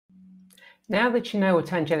Now that you know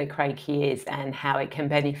what Angelic Reiki is and how it can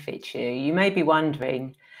benefit you, you may be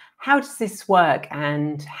wondering, how does this work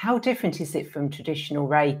and how different is it from traditional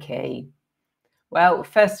Reiki? Well,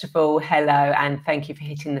 first of all, hello and thank you for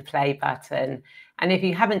hitting the play button. And if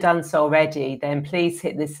you haven't done so already, then please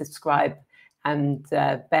hit the subscribe and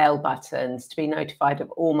bell buttons to be notified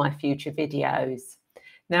of all my future videos.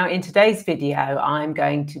 Now, in today's video, I'm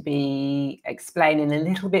going to be explaining a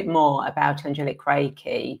little bit more about Angelic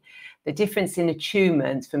Reiki, the difference in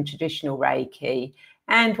attunements from traditional Reiki,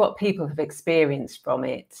 and what people have experienced from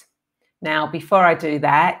it. Now, before I do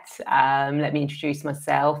that, let me introduce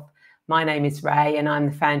myself. My name is Ray, and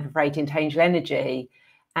I'm the founder of Radiant Angel Energy.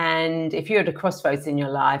 And if you're at a crossroads in your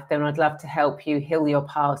life, then I'd love to help you heal your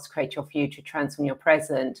past, create your future, transform your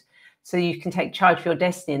present, so you can take charge of your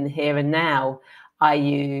destiny in the here and now. I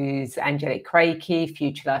use Angelic Reiki,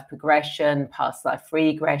 future life progression, past life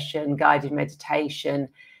regression, guided meditation,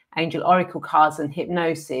 angel oracle cards, and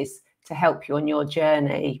hypnosis to help you on your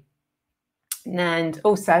journey. And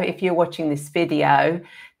also, if you're watching this video,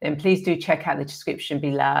 then please do check out the description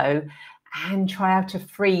below and try out a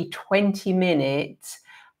free 20-minute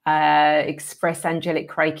Express Angelic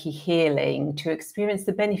Reiki healing to experience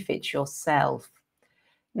the benefits yourself.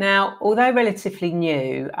 Now, although relatively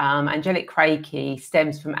new, Angelic Reiki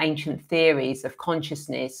stems from ancient theories of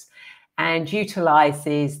consciousness and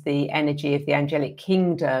utilizes the energy of the angelic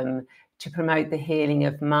kingdom to promote the healing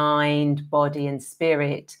of mind, body, and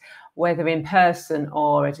spirit, whether in person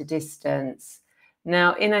or at a distance.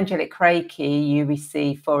 Now, in Angelic Reiki, you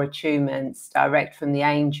receive 4 attunements direct from the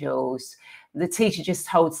angels. The teacher just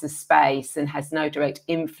holds the space and has no direct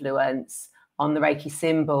influence on the Reiki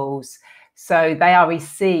symbols. So they are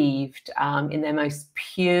received in their most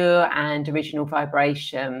pure and original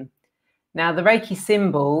vibration. Now, the Reiki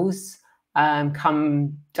symbols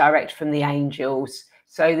come direct from the angels.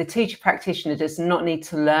 So the teacher practitioner does not need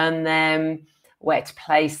to learn them, where to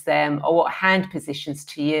place them, or what hand positions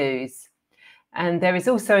to use. And there is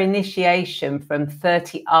also initiation from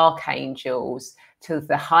 30 archangels to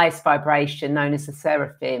the highest vibration known as the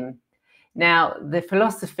seraphim. Now, the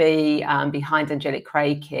philosophy behind Angelic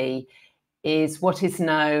Reiki is what is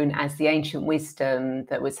known as the ancient wisdom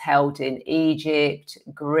that was held in Egypt,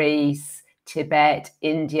 Greece, Tibet,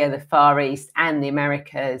 India, the Far East, and the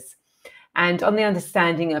Americas, and on the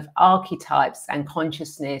understanding of archetypes and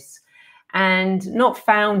consciousness, and not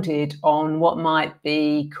founded on what might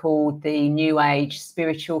be called the New Age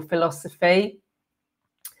spiritual philosophy.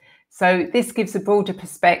 So this gives a broader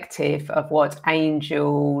perspective of what an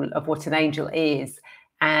angel is,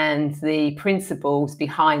 and the principles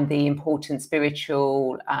behind the important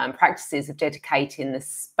spiritual practices of dedicating the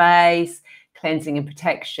space, cleansing and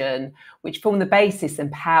protection, which form the basis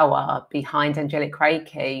and power behind Angelic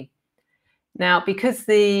Reiki. Now, because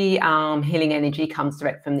the healing energy comes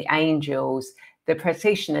direct from the angels, the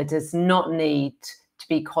practitioner does not need to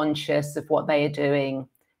be conscious of what they are doing.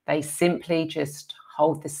 They simply just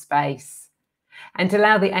hold the space and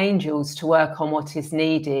allow the angels to work on what is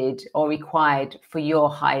needed or required for your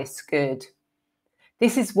highest good.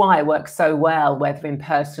 This is why it works so well, whether in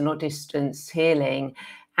person or distance healing,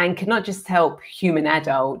 and can not just help human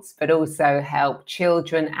adults, but also help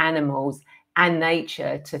children, animals, and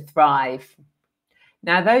nature to thrive.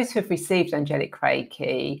 Now, those who have received Angelic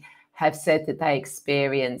Reiki have said that they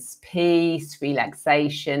experience peace,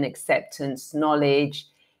 relaxation, acceptance, knowledge,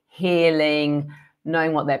 healing,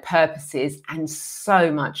 knowing what their purpose is, and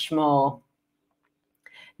so much more.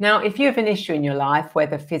 Now, if you have an issue in your life,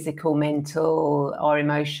 whether physical, mental, or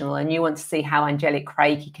emotional, and you want to see how Angelic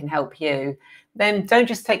Reiki can help you, then don't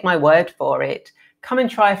just take my word for it. Come and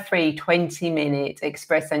try a free 20-minute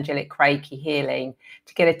Express Angelic Reiki healing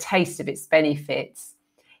to get a taste of its benefits.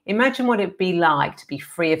 Imagine what it would be like to be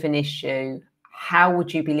free of an issue. How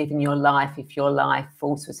would you be living your life if your life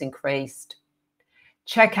force was increased?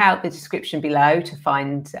 Check out the description below to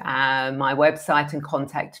find my website and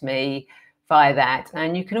contact me via that.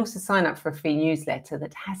 And you can also sign up for a free newsletter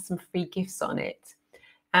that has some free gifts on it.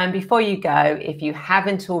 And before you go, if you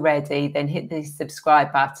haven't already, then hit the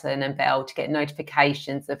subscribe button and bell to get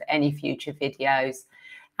notifications of any future videos.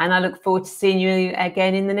 And I look forward to seeing you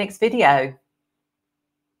again in the next video.